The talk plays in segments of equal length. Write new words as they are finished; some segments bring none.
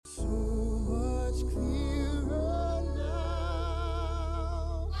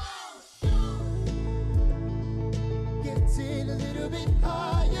getting a little bit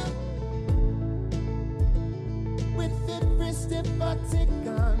higher. With every step I take,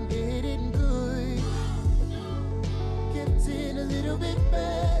 I'm getting good. Getting a little bit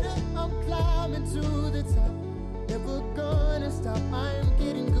better. I'm climbing to the top. Never gonna stop. I'm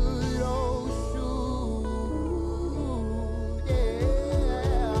getting good. Oh, shoot.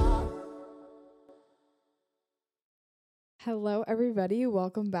 Yeah. Hello, everybody.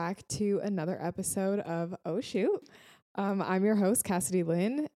 Welcome back to another episode of Oh Shoot. I'm your host, Cassidy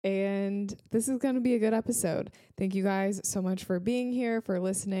Lynn, and this is going to be a good episode. Thank you guys so much for being here, for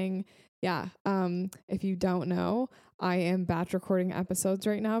listening. Yeah, if you don't know, I am batch recording episodes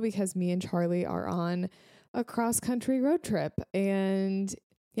right now because me and Charlie are on a cross-country road trip. And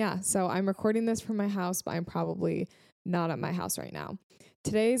yeah, so I'm recording this from my house, but I'm probably not at my house right now.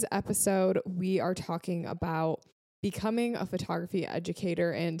 Today's episode, we are talking about becoming a photography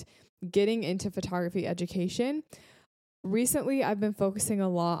educator and getting into photography education. Recently, I've been focusing a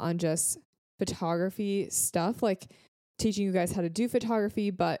lot on just photography stuff, like teaching you guys how to do photography,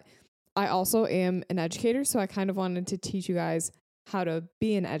 but I also am an educator, so I kind of wanted to teach you guys how to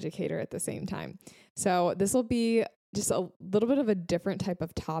be an educator at the same time. So this will be just a little bit of a different type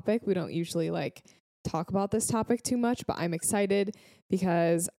of topic. We don't usually talk about this topic too much, but I'm excited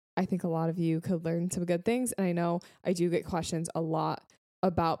because I think a lot of you could learn some good things. And I know I do get questions a lot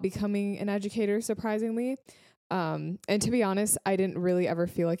about becoming an educator, surprisingly. And to be honest, I didn't really ever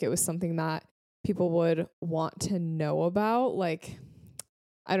feel like it was something that people would want to know about.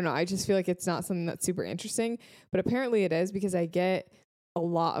 I don't know. I just feel like it's not something that's super interesting, but apparently it is because I get a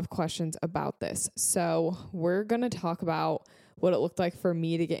lot of questions about this. So we're going to talk about what it looked like for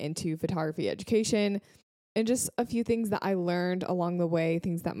me to get into photography education and just a few things that I learned along the way,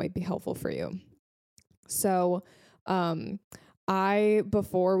 things that might be helpful for you. So,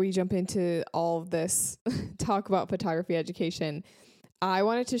 before we jump into all of this talk about photography education, I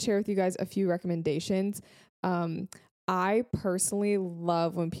wanted to share with you guys a few recommendations. I personally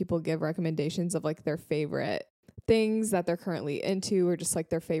love when people give recommendations of their favorite things that they're currently into or just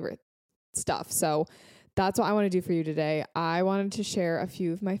their favorite stuff. So that's what I want to do for you today. I wanted to share a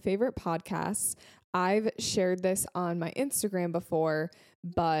few of my favorite podcasts. I've shared this on my Instagram before,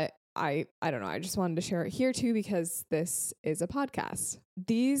 but I don't know. I just wanted to share it here too because this is a podcast.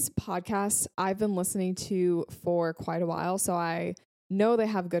 These podcasts I've been listening to for quite a while, so I know they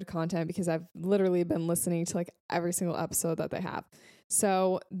have good content because I've literally been listening to every single episode that they have.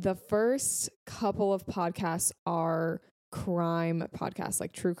 So the first couple of podcasts are crime podcasts,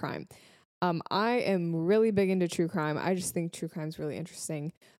 like true crime. I am really big into true crime. I just think true crime is really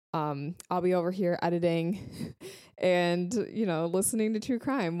interesting. I'll be over here editing and, listening to true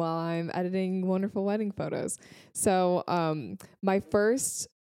crime while I'm editing wonderful wedding photos. So, my first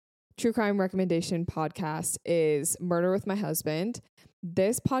true crime recommendation podcast is Murder with My Husband.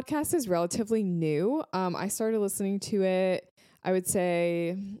 This podcast is relatively new. I started listening to it, I would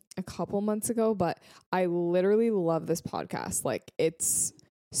say a couple months ago, but I literally love this podcast. It's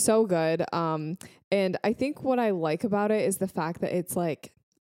so good. And I think what I like about it is the fact that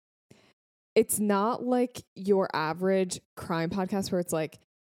it's not like your average crime podcast where it's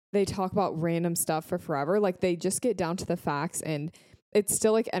they talk about random stuff for forever. They just get down to the facts, and it's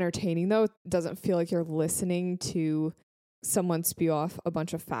still entertaining though. It doesn't feel like you're listening to someone spew off a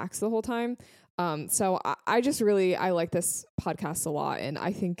bunch of facts the whole time. So I like this podcast a lot. And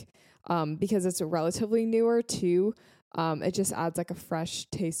I think, because it's relatively newer too, it just adds a fresh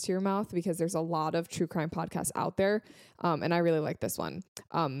taste to your mouth because there's a lot of true crime podcasts out there. And I really like this one.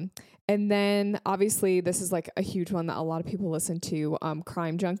 And then obviously this is a huge one that a lot of people listen to,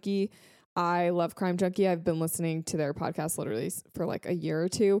 Crime Junkie. I love Crime Junkie. I've been listening to their podcast literally for a year or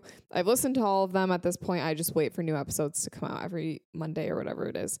two. I've listened to all of them at this point. I just wait for new episodes to come out every Monday or whatever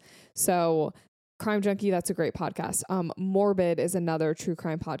it is. So Crime Junkie, that's a great podcast. Morbid is another true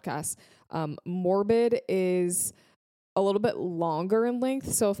crime podcast. Morbid is a little bit longer in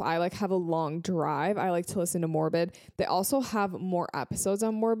length. So if I have a long drive, I like to listen to Morbid. They also have more episodes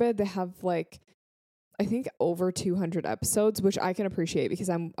on Morbid. They have I think over 200 episodes, which I can appreciate because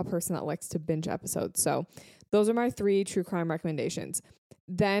I'm a person that likes to binge episodes. So those are my 3 true crime recommendations.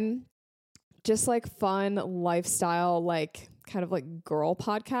 Then just fun lifestyle, kind of girl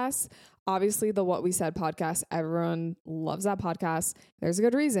podcasts. Obviously the What We Said podcast, everyone loves that podcast. There's a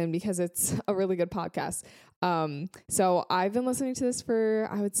good reason because it's a really good podcast. So I've been listening to this for,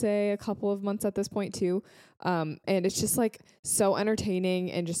 I would say, a couple of months at this point too. And it's just so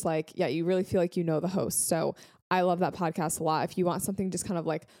entertaining and just you really feel like you know the host. So I love that podcast a lot. If you want something just kind of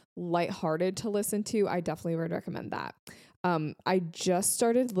lighthearted to listen to, I definitely would recommend that. I just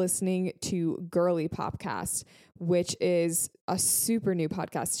started listening to Girly Popcast, which is a super new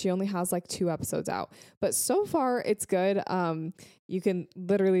podcast. She only has like 2 episodes out, but so far it's good. You can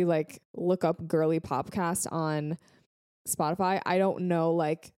literally like look up Girly Popcast on Spotify. I don't know,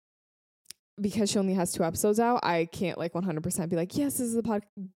 like, because she only has 2 episodes out, I can't like 100% be like, yes, this is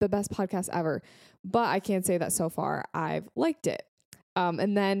the best podcast ever. But I can say that so far I've liked it.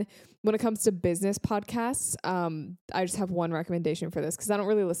 And then when it comes to business podcasts, I just have one recommendation for this because I don't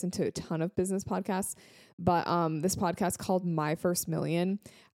really listen to a ton of business podcasts, but this podcast called My First Million,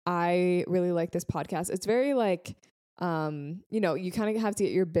 I really like this podcast. It's very like, you kind of have to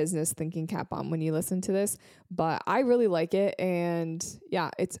get your business thinking cap on when you listen to this, but I really like it. And yeah,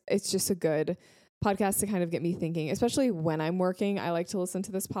 it's just a good podcast to kind of get me thinking, especially when I'm working. I like to listen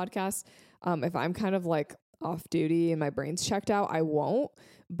to this podcast. If I'm kind of like off duty and my brain's checked out, I won't.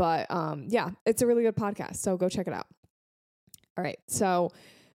 But yeah, it's a really good podcast. So go check it out. All right. So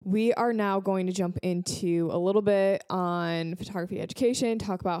we are now going to jump into a little bit on photography education,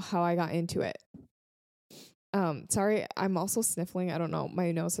 talk about how I got into it. Sorry, I'm also sniffling. I don't know.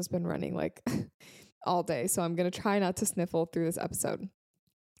 My nose has been running like all day. So I'm going to try not to sniffle through this episode.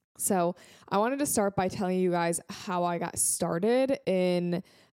 So I wanted to start by telling you guys how I got started in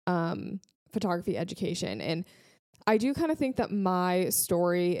photography education. And I do kind of think that my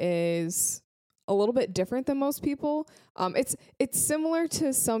story is a little bit different than most people. It's similar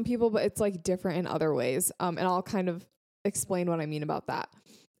to some people, but it's like different in other ways. And I'll kind of explain what I mean about that.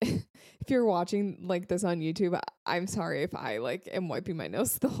 If you're watching like this on YouTube, I'm sorry if I like am wiping my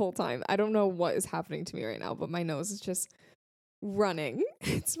nose the whole time. I don't know what is happening to me right now, but my nose is just running.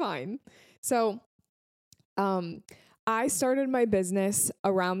 It's fine. So, I started my business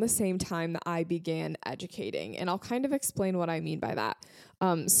around the same time that I began educating, and I'll kind of explain what I mean by that.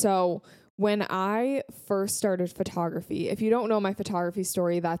 So when I first started photography, if you don't know my photography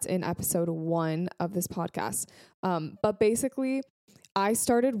story, that's in episode 1 of this podcast. But basically, I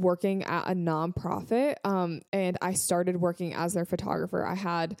started working at a nonprofit, and I started working as their photographer. I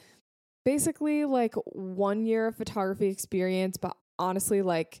had basically like 1 year of photography experience, but honestly,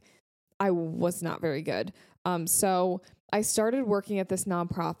 like I was not very good. So I started working at this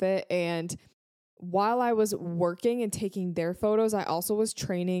nonprofit, and while I was working and taking their photos, I also was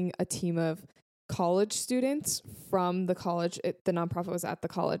training a team of college students from the college. The nonprofit was at the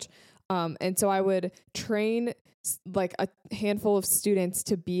college. And so I would train like a handful of students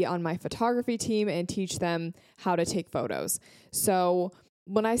to be on my photography team and teach them how to take photos. So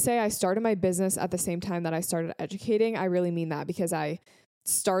when I say I started my business at the same time that I started educating, I really mean that, because I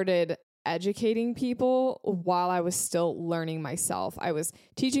started educating people while I was still learning myself. I was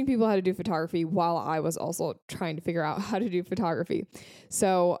teaching people how to do photography while I was also trying to figure out how to do photography.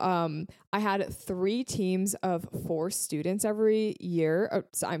 So I had 3 teams of 4 students every year.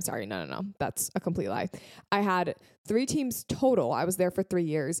 I'm sorry, no. That's a complete lie. I had 3 teams total. I was there for 3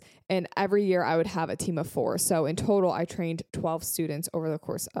 years, and every year I would have a team of 4. So in total, I trained 12 students over the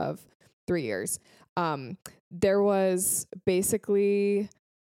course of 3 years. There was basically,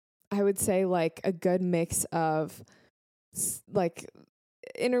 I would say, like a good mix of like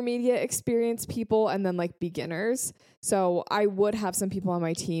intermediate experienced people and then like beginners. So I would have some people on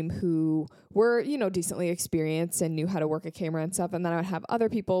my team who were, decently experienced and knew how to work a camera and stuff. And then I would have other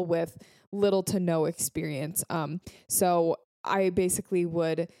people with little to no experience. So I basically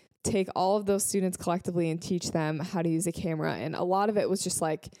would take all of those students collectively and teach them how to use a camera. And a lot of it was just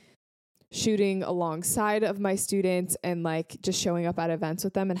like shooting alongside of my students and like just showing up at events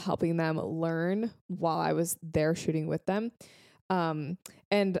with them and helping them learn while I was there shooting with them.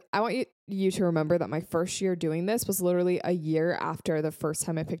 And I want you to remember that my first year doing this was literally a year after the first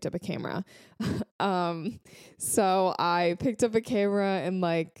time I picked up a camera. So I picked up a camera in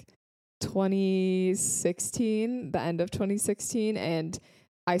like 2016, the end of 2016, and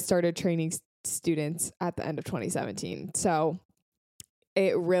I started training students at the end of 2017. So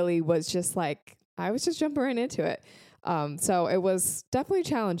it really was just like, I was just jumping right into it. So it was definitely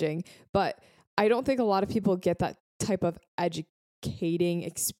challenging, but I don't think a lot of people get that type of educating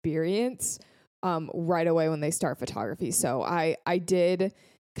experience right away when they start photography. So I did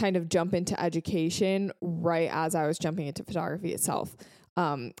kind of jump into education right as I was jumping into photography itself.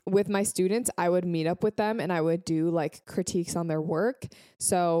 With my students, I would meet up with them and I would do like critiques on their work.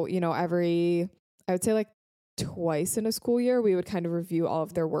 So, I would say like twice in a school year, we would kind of review all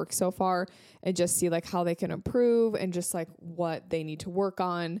of their work so far and just see like how they can improve and just like what they need to work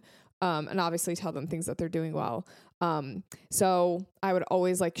on. And obviously tell them things that they're doing well. So I would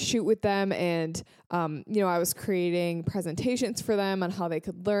always like shoot with them and, I was creating presentations for them on how they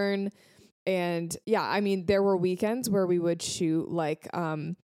could learn. And yeah, I mean, there were weekends where we would shoot like,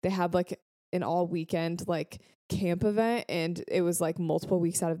 they had like an all weekend like camp event, and it was like multiple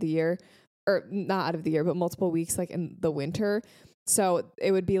weeks out of the year, or not out of the year, but multiple weeks like in the winter. So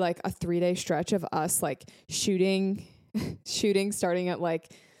it would be like a 3-day stretch of us like shooting starting at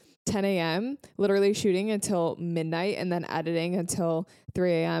like 10 a.m., literally shooting until midnight, and then editing until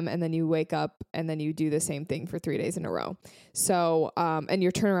 3 a.m. And then you wake up and then you do the same thing for 3 days in a row. So, and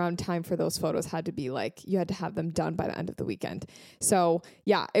your turnaround time for those photos had to be like, you had to have them done by the end of the weekend. So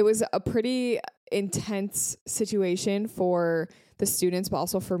yeah, it was a pretty intense situation for the students, but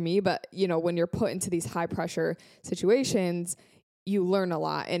also for me. But you know, when you're put into these high pressure situations, you learn a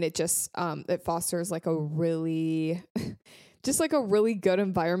lot, and it just, it fosters like a really just like a really good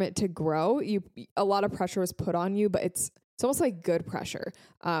environment to grow. A lot of pressure is put on you, but it's almost like good pressure.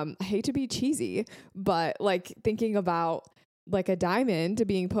 I hate to be cheesy, but like thinking about like a diamond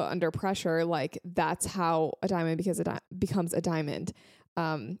being put under pressure, like that's how a diamond becomes a diamond.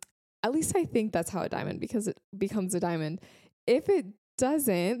 At least I think that's how a diamond becomes a diamond. If it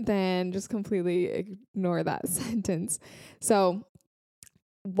doesn't, then just completely ignore that sentence. So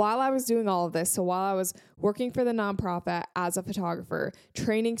while I was doing all of this, so while I was working for the nonprofit as a photographer,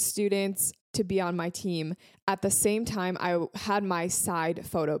 training students to be on my team, at the same time, I had my side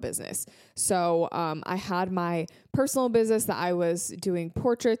photo business. So I had my personal business that I was doing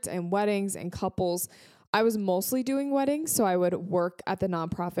portraits and weddings and couples. I was mostly doing weddings, so I would work at the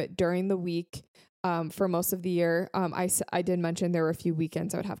nonprofit during the week for most of the year. I did mention there were a few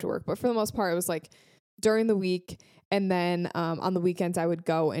weekends I would have to work, but for the most part, it was like during the week. And then on the weekends, I would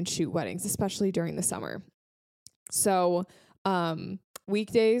go and shoot weddings, especially during the summer. So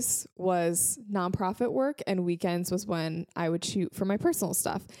weekdays was nonprofit work, and weekends was when I would shoot for my personal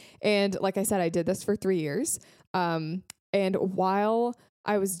stuff. And like I said, I did this for 3 years. And while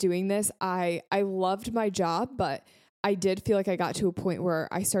I was doing this, I loved my job, but I did feel like I got to a point where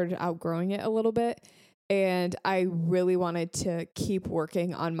I started outgrowing it a little bit. And I really wanted to keep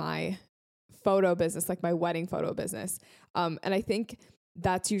working on my photo business, like my wedding photo business. And I think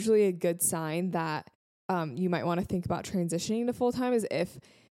that's usually a good sign that you might want to think about transitioning to full-time, is if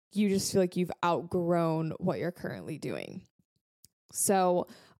you just feel like you've outgrown what you're currently doing. So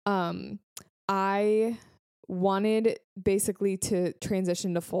I wanted basically to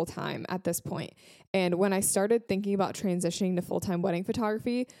transition to full-time at this point. And when I started thinking about transitioning to full-time wedding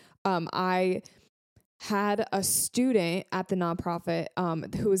photography, I had a student at the nonprofit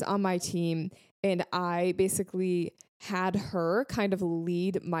who was on my team, and I basically had her kind of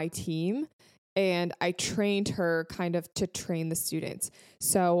lead my team, and I trained her kind of to train the students.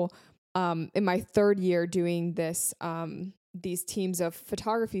 So in my 3rd year doing this, these teams of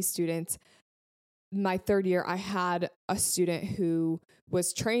photography students, my 3rd year, I had a student who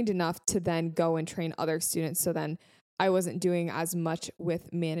was trained enough to then go and train other students. So then I wasn't doing as much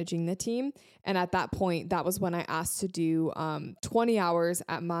with managing the team. And at that point, that was when I asked to do 20 hours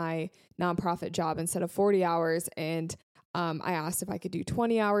at my nonprofit job instead of 40 hours. And I asked if I could do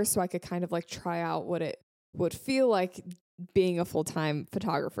 20 hours so I could kind of like try out what it would feel like being a full-time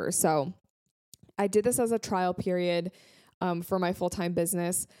photographer. So I did this as a trial period for my full-time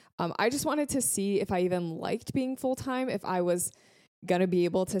business. I just wanted to see if I even liked being full-time, if I was going to be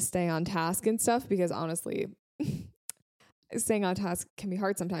able to stay on task and stuff, because honestly, staying on task can be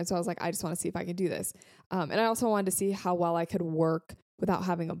hard sometimes. So I was like, I just want to see if I can do this. And I also wanted to see how well I could work without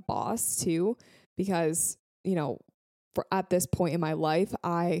having a boss too, because, you know, at this point in my life,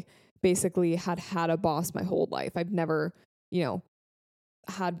 I basically had a boss my whole life. I've never, you know,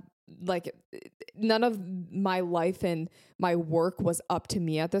 had like none of my life and my work was up to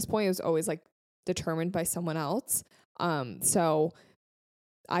me at this point. It was always like determined by someone else. So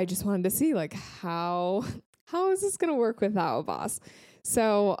I just wanted to see like how is this going to work without a boss?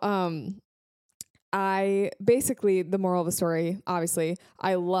 So, I basically, the moral of the story, obviously,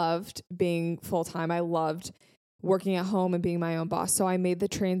 I loved being full-time. I loved working at home and being my own boss. So I made the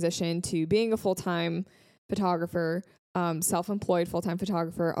transition to being a full-time photographer, self-employed full-time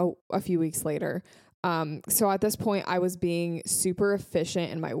photographer a few weeks later. So at this point, I was being super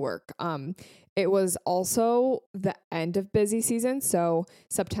efficient in my work. It was also the end of busy season. So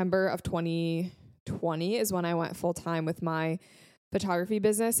September of 2020 is when I went full-time with my photography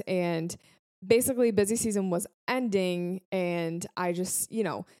business, and basically busy season was ending, and I just, you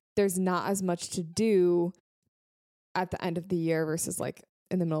know, there's not as much to do at the end of the year versus like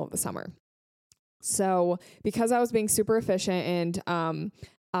in the middle of the summer. So because I was being super efficient and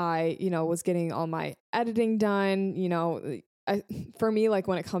I, you know, was getting all my editing done, you know, for me, like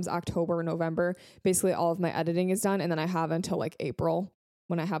when it comes October, November, basically all of my editing is done, and then I have until like April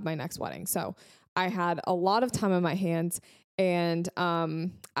when I have my next wedding. So I had a lot of time on my hands, and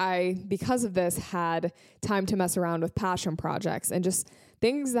I, because of this, had time to mess around with passion projects and just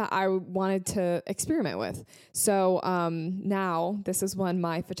things that I wanted to experiment with. So now this is when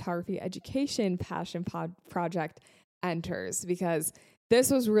my photography education passion project enters, because this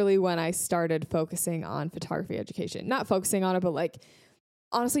was really when I started focusing on photography education. Not focusing on it, but like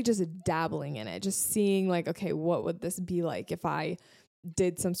honestly just dabbling in it, just seeing like, okay, what would this be like if I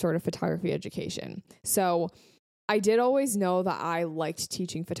did some sort of photography education? So I did always know that I liked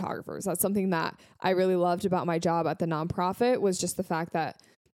teaching photographers. That's something that I really loved about my job at the nonprofit, was just the fact that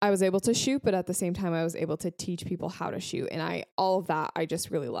I was able to shoot, but at the same time I was able to teach people how to shoot. And all of that I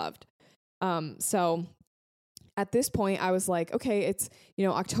just really loved. So at this point I was like, okay, it's,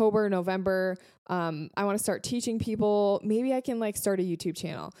 October, November. I want to start teaching people. Maybe I can like start a YouTube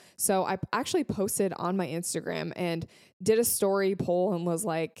channel. So I actually posted on my Instagram and did a story poll and was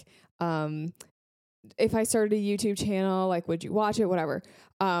like, if I started a YouTube channel, like, would you watch it? Whatever.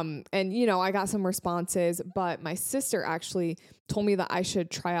 And I got some responses, but my sister actually told me that I should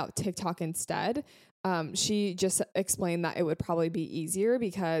try out TikTok instead. She just explained that it would probably be easier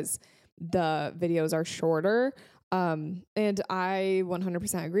because the videos are shorter. And I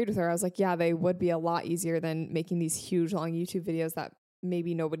 100% agreed with her. I was like, yeah, they would be a lot easier than making these huge long YouTube videos that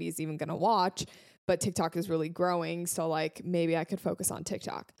maybe nobody's even going to watch, but TikTok is really growing. So like maybe I could focus on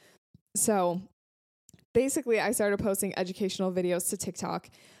TikTok. So basically I started posting educational videos to TikTok.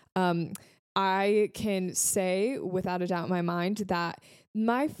 I can say without a doubt in my mind that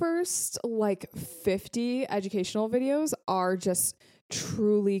my first like 50 educational videos are just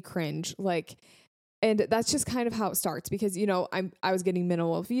truly cringe. And that's just kind of how it starts, because, I was getting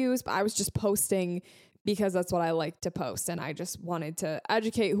minimal views, but I was just posting because that's what I like to post. And I just wanted to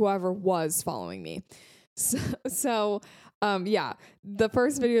educate whoever was following me. So the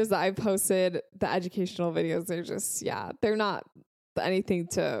first videos that I posted, the educational videos, they're just, they're not anything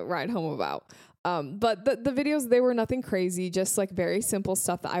to write home about. But the videos, they were nothing crazy, just like very simple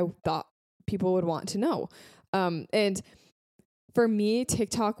stuff that I thought people would want to know. And for me,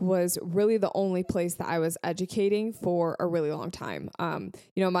 TikTok was really the only place that I was educating for a really long time.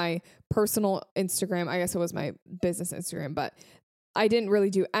 My personal Instagram, I guess it was my business Instagram, but I didn't really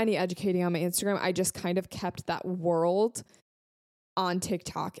do any educating on my Instagram. I just kind of kept that world on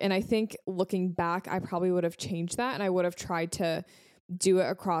TikTok. And I think looking back, I probably would have changed that, and I would have tried to do it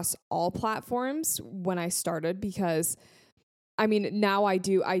across all platforms when I started, because now I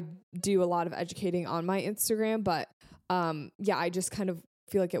do a lot of educating on my Instagram, but I just kind of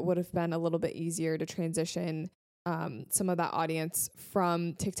feel like it would have been a little bit easier to transition some of that audience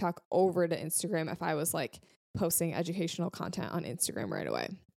from TikTok over to Instagram if I was like posting educational content on Instagram right away.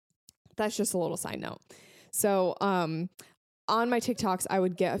 That's just a little side note. So on my TikToks, I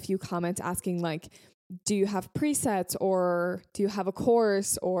would get a few comments asking like, do you have presets, or do you have a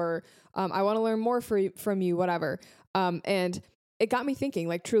course, or I want to learn more from you, whatever. And it got me thinking,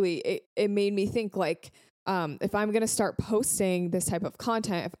 like truly, it made me think like, if I'm going to start posting this type of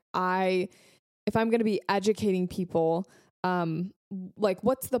content, if I'm going to be educating people, like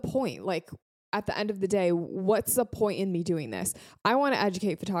what's the point? Like at the end of the day, what's the point in me doing this? I want to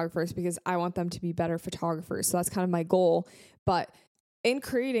educate photographers because I want them to be better photographers. So that's kind of my goal. But in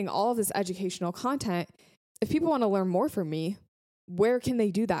creating all of this educational content, if people want to learn more from me, where can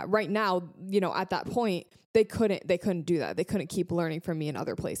they do that? Right now, at that point, they couldn't do that. They couldn't keep learning from me in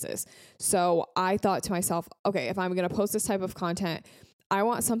other places. So I thought to myself, okay, if I'm going to post this type of content, I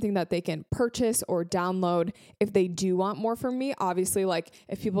want something that they can purchase or download if they do want more from me. Obviously, like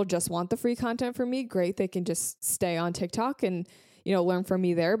if people just want the free content from me, great. They can just stay on TikTok and, learn from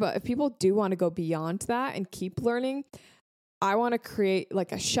me there. But if people do want to go beyond that and keep learning, I want to create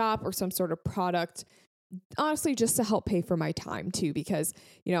like a shop or some sort of product, honestly, just to help pay for my time too, because,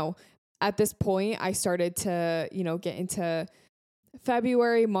 at this point I started to, get into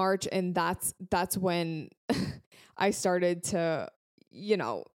February, March, and that's when I started to,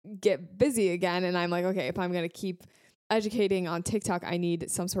 get busy again. And I'm like, okay, if I'm going to keep educating on TikTok, I need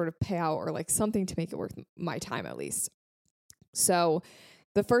some sort of payout or like something to make it worth my time at least. So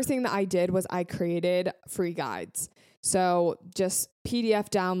the first thing that I did was I created free guides. So just PDF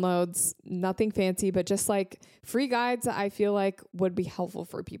downloads, nothing fancy, but just like free guides that I feel like would be helpful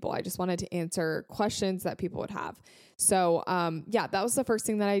for people. I just wanted to answer questions that people would have. So that was the first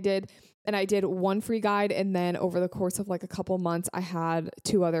thing that I did. And I did one free guide. And then over the course of like a couple months, I had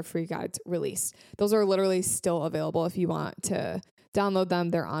 2 other free guides released. Those are literally still available. If you want to download them,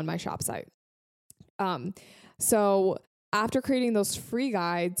 they're on my shop site. So after creating those free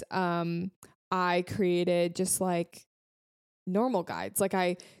guides, I created just like normal guides. Like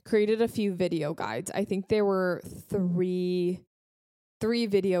I created a few video guides. I think there were three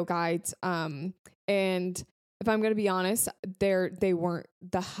video guides. And if I'm going to be honest, they weren't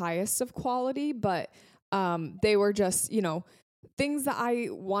the highest of quality, but they were just, things that I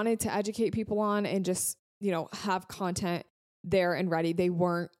wanted to educate people on and just, have content there and ready. They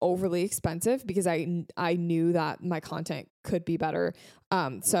weren't overly expensive because I knew that my content could be better.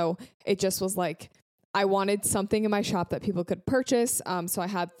 So it just was like, I wanted something in my shop that people could purchase. So I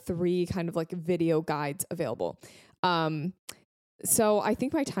had 3 kind of like video guides available. So I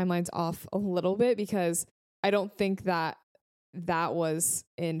think my timeline's off a little bit because I don't think that was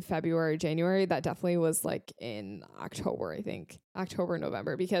in February, January. That definitely was like in October, I think. October,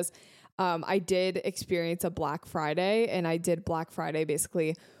 November, because I did experience a Black Friday, and I did Black Friday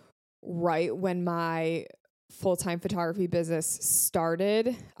basically right when my full-time photography business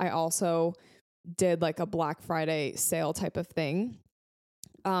started. I also did like a Black Friday sale type of thing.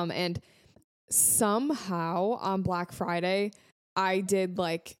 And somehow on Black Friday, I did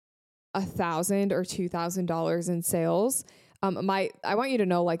like $1,000 or $2,000 in sales. I want you to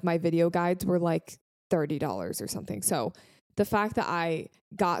know, like my video guides were like $30 or something. So the fact that I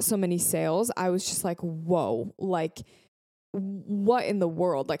got so many sales, I was just like, whoa, like what in the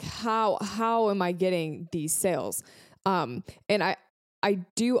world? Like how am I getting these sales? And I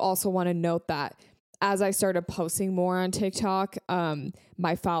do also want to note that as I started posting more on TikTok,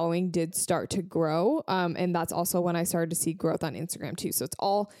 my following did start to grow. And that's also when I started to see growth on Instagram too. So it's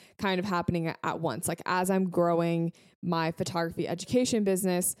all kind of happening at once. Like as I'm growing my photography education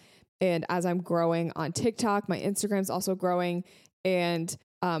business and as I'm growing on TikTok, my Instagram's also growing. And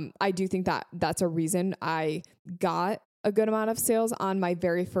I do think that that's a reason I got a good amount of sales on my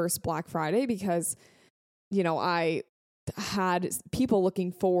very first Black Friday because, I had people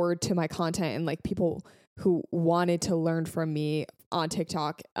looking forward to my content and like people who wanted to learn from me on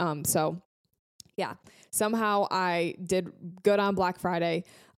TikTok. So yeah, somehow I did good on Black Friday.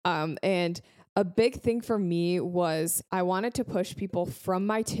 And a big thing for me was I wanted to push people from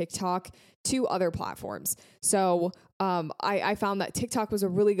my TikTok to other platforms. So I found that TikTok was a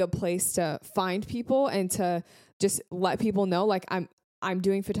really good place to find people and to just let people know, like, I'm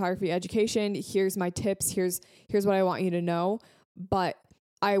doing photography education. Here's my tips. Here's what I want you to know. But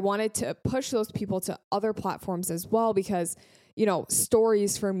I wanted to push those people to other platforms as well because,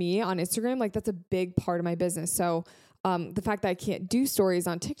 stories for me on Instagram, like that's a big part of my business. So the fact that I can't do stories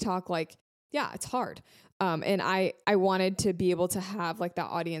on TikTok, like, yeah, it's hard. And I wanted to be able to have like that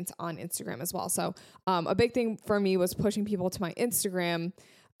audience on Instagram as well. So a big thing for me was pushing people to my Instagram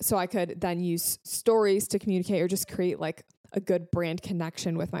so I could then use stories to communicate or just create like a good brand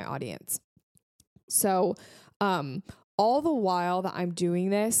connection with my audience. So, all the while that I'm doing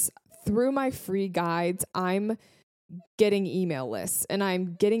this through my free guides, I'm getting email lists and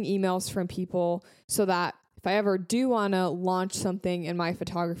I'm getting emails from people so that if I ever do want to launch something in my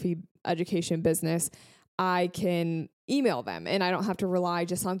photography education business, I can email them and I don't have to rely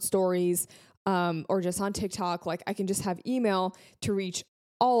just on stories, or just on TikTok. Like I can just have email to reach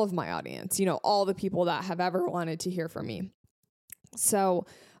all of my audience, all the people that have ever wanted to hear from me. So,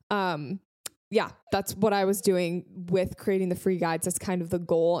 yeah, that's what I was doing with creating the free guides. That's kind of the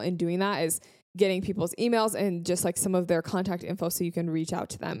goal in doing that is getting people's emails and just like some of their contact info so you can reach out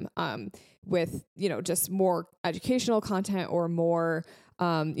to them, with, just more educational content or more,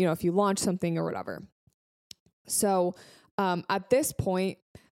 if you launch something or whatever. So, at this point,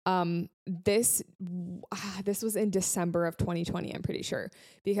 this was in December of 2020, I'm pretty sure,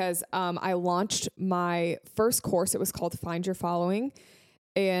 because I launched my first course. It was called Find Your Following.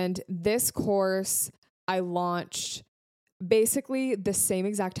 And this course I launched basically the same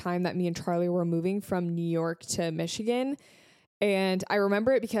exact time that me and Charlie were moving from New York to Michigan. And I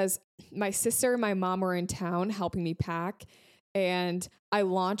remember it because my sister and my mom were in town helping me pack. And I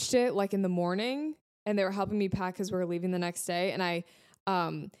launched it like in the morning and they were helping me pack because we were leaving the next day.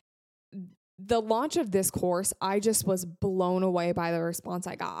 And the launch of this course, I just was blown away by the response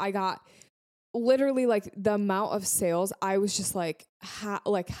I got. I got literally like the amount of sales. I was just like, how?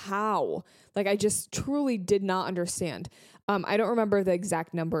 Like I just truly did not understand. I don't remember the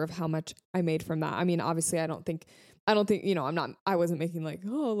exact number of how much I made from that. I mean, obviously I don't think, I wasn't making like,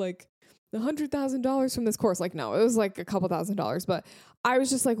 like $100,000 from this course. Like, no, it was like a couple $1,000s, but I was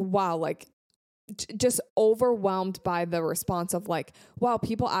just like, wow, like just overwhelmed by the response of like, wow,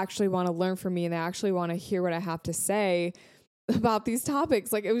 people actually want to learn from me and they actually want to hear what I have to say about these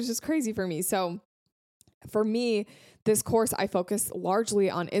topics. Like it was just crazy for me. So for me, this course, I focused largely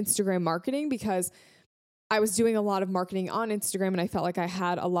on Instagram marketing because I was doing a lot of marketing on Instagram and I felt like I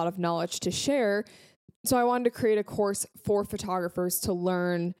had a lot of knowledge to share So I wanted to create a course for photographers to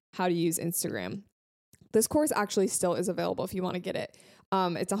learn how to use Instagram. This course actually still is available if you want to get it.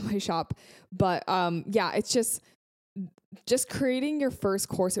 It's on my shop, but yeah, it's just creating your first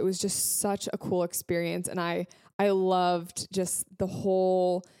course. It was just such a cool experience, and I loved just the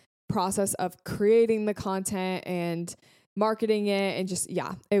whole process of creating the content and marketing it, and just,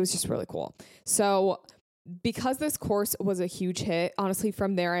 yeah, it was just really cool. So because this course was a huge hit, honestly,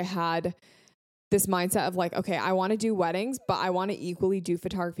 from there I had this mindset of like, okay, I want to do weddings, but I want to equally do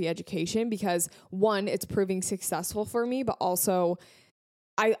photography education because one, it's proving successful for me, but also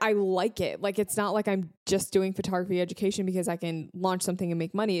I like it. Like, it's not like I'm just doing photography education because I can launch something and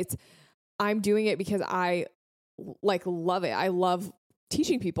make money. I'm doing it because I like love it. I love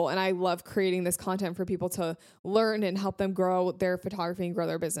teaching people, and I love creating this content for people to learn and help them grow their photography and grow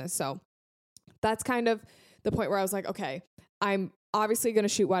their business. So that's kind of the point where I was like, okay, I'm obviously going to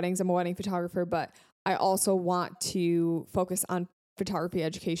shoot weddings. I'm a wedding photographer, but I also want to focus on photography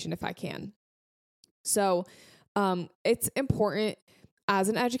education if I can. So it's important as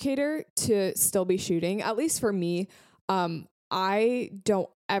an educator to still be shooting, at least for me. I don't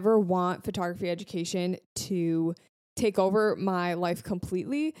ever want photography education to take over my life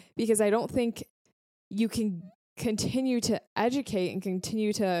completely, because I don't think you can continue to educate and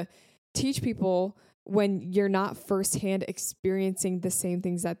continue to teach people when you're not firsthand experiencing the same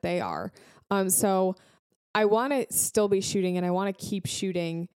things that they are. So I want to still be shooting, and I want to keep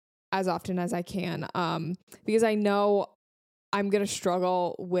shooting as often as I can, because I know I'm going to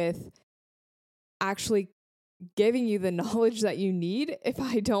struggle with actually giving you the knowledge that you need if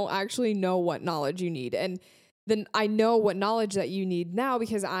I don't actually know what knowledge you need. And then I know what knowledge that you need now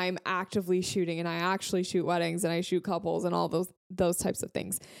because I'm actively shooting, and I actually shoot weddings and I shoot couples and all those types of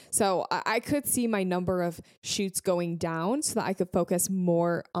things. So I could see my number of shoots going down so that I could focus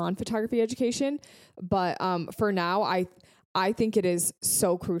more on photography education. But for now, I think it is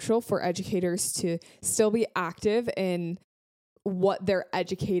so crucial for educators to still be active in what they're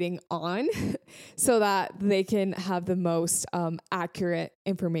educating on so that they can have the most accurate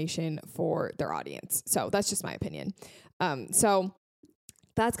information for their audience. So that's just my opinion. So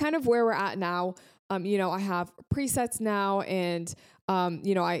that's kind of where we're at now. I have presets now, and,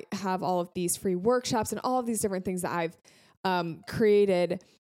 I have all of these free workshops and all of these different things that I've created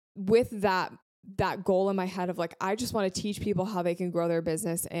with that goal in my head of like, I just want to teach people how they can grow their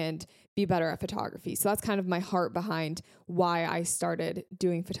business and be better at photography. So that's kind of my heart behind why I started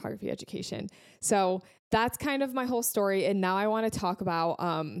doing photography education. So that's kind of my whole story. And now I want to talk about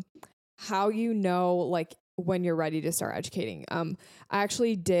how like when you're ready to start educating. I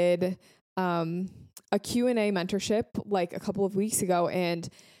actually did a Q&A mentorship like a couple of weeks ago, and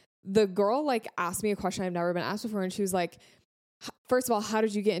the girl like asked me a question I've never been asked before, and she was like, first of all, how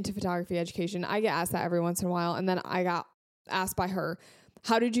did you get into photography education? I get asked that every once in a while. And then I got asked by her,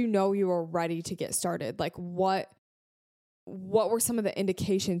 how did you know you were ready to get started? Like what were some of the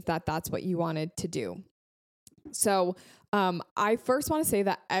indications that that's what you wanted to do? So I first want to say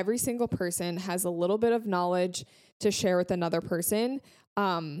that every single person has a little bit of knowledge to share with another person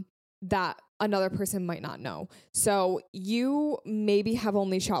that another person might not know. So you maybe have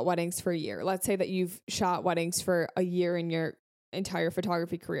only shot weddings for a year. Let's say that you've shot weddings for a year in your entire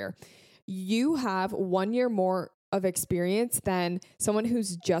photography career. You have 1 year more of experience than someone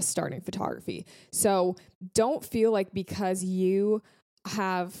who's just starting photography. So don't feel like because you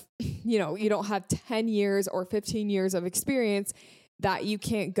have, you don't have 10 years or 15 years of experience that you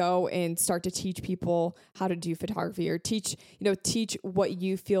can't go and start to teach people how to do photography, or teach what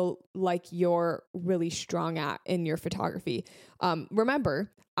you feel like you're really strong at in your photography. Remember,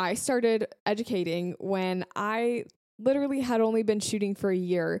 I started educating when I literally had only been shooting for a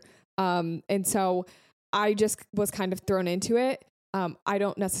year. And so I just was kind of thrown into it. I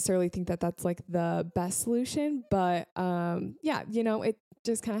don't necessarily think that that's like the best solution, but it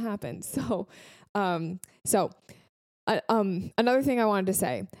just kind of happened. So another thing I wanted to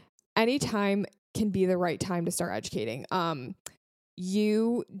say, anytime can be the right time to start educating.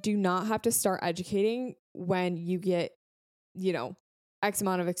 You do not have to start educating when you get, X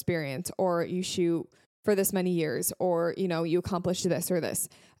amount of experience, or you shoot for this many years, or, you accomplished this or this.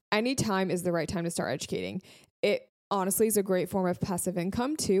 Anytime is the right time to start educating. It honestly is a great form of passive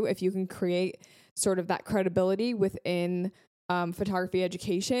income too. If you can create sort of that credibility within photography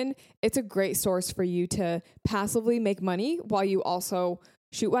education, it's a great source for you to passively make money while you also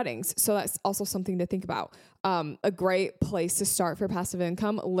shoot weddings. So that's also something to think about. A great place to start for passive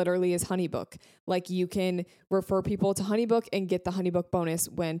income literally is HoneyBook. Like, you can refer people to HoneyBook and get the HoneyBook bonus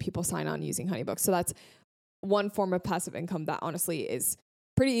when people sign on using HoneyBook. So that's one form of passive income that honestly is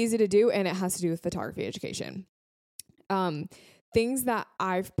pretty easy to do, and it has to do with photography education. Things that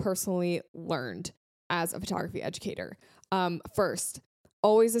I've personally learned as a photography educator. First,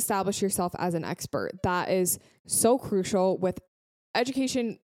 always establish yourself as an expert. That is so crucial with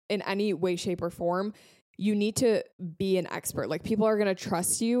education in any way, shape, or form. You need to be an expert. Like, people are going to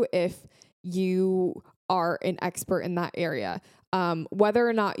trust you if you are an expert in that area. Whether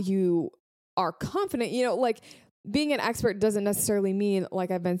or not you are confident, like, being an expert doesn't necessarily mean, like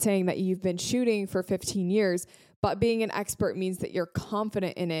I've been saying, that you've been shooting for 15 years, but being an expert means that you're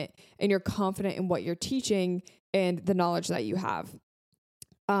confident in it and you're confident in what you're teaching and the knowledge that you have.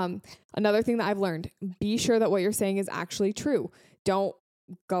 Another thing that I've learned, be sure that what you're saying is actually true. Don't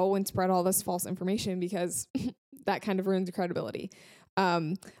go and spread all this false information, because that kind of ruins your credibility.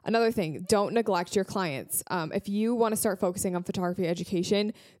 Another thing, don't neglect your clients. If you want to start focusing on photography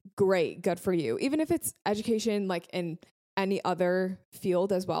education, great, good for you. Even if it's education like in any other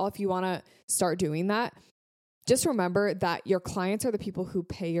field as well, if you want to start doing that, just remember that your clients are the people who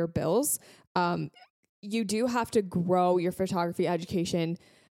pay your bills. You do have to grow your photography education.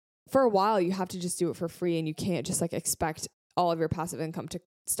 For a while, you have to just do it for free, and you can't just like expect all of your passive income to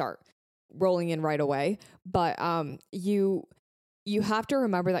start rolling in right away. But you have to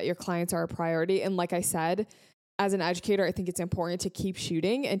remember that your clients are a priority. And like I said, as an educator, I think it's important to keep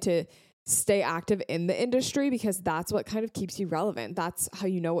shooting and to stay active in the industry, because that's what kind of keeps you relevant. That's how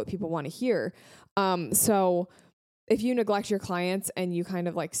you know what people want to hear. So if you neglect your clients and you kind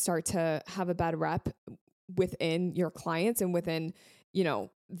of like start to have a bad rep within your clients and within,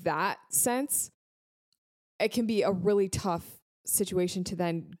 that sense, it can be a really tough situation to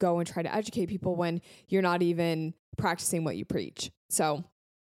then go and try to educate people when you're not even practicing what you preach. So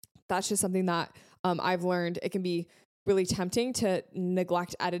that's just something that I've learned. It can be really tempting to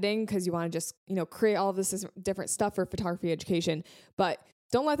neglect editing because you want to just, create all of this different stuff for photography education. But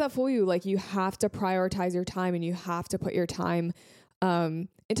don't let that fool you. Like, you have to prioritize your time, and you have to put your time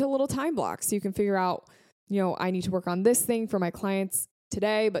into little time blocks so you can figure out, I need to work on this thing for my clients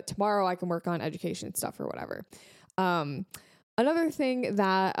today, but tomorrow I can work on education stuff or whatever. Another thing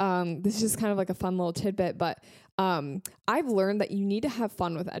that this is just kind of like a fun little tidbit, but I've learned that you need to have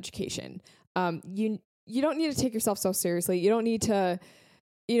fun with education. You don't need to take yourself so seriously. You don't need to,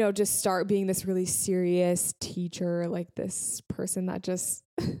 just start being this really serious teacher, like this person that just,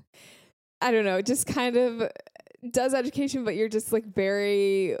 I don't know, just kind of does education, but you're just like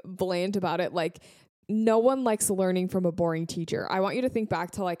very bland about it. Like, no one likes learning from a boring teacher. I want you to think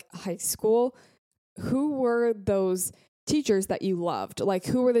back to like high school. Who were those teachers that you loved? Like,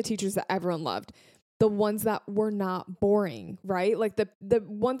 who were the teachers that everyone loved? The ones that were not boring, right? Like the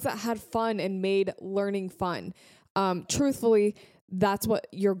ones that had fun and made learning fun. Truthfully, that's what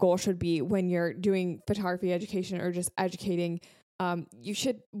your goal should be when you're doing photography education or just educating. You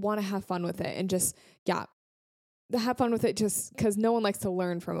should want to have fun with it and just, have fun with it, just because no one likes to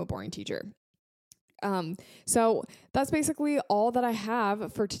learn from a boring teacher. So that's basically all that I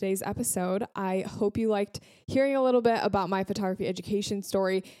have for today's episode. I hope you liked hearing a little bit about my photography education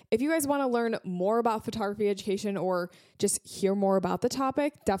story. If you guys want to learn more about photography education or just hear more about the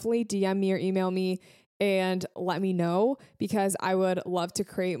topic, definitely DM me or email me and let me know, because I would love to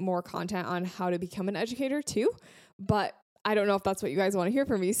create more content on how to become an educator too. But I don't know if that's what you guys want to hear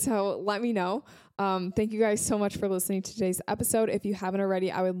from me, so let me know. Thank you guys so much for listening to today's episode. If you haven't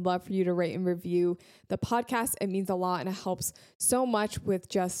already, I would love for you to rate and review the podcast. It means a lot, and it helps so much with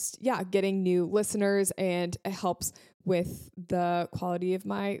just, getting new listeners, and it helps with the quality of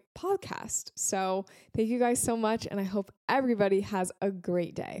my podcast. So thank you guys so much, and I hope everybody has a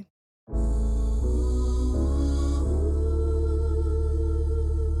great day.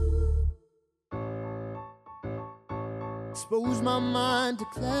 Expose my mind to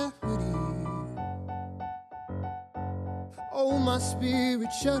clarity. Oh, my spirit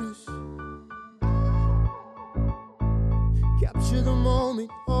shudders. Capture the moment,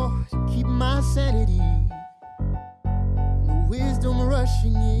 to keep my sanity. The wisdom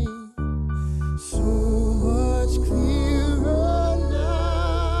rushing in.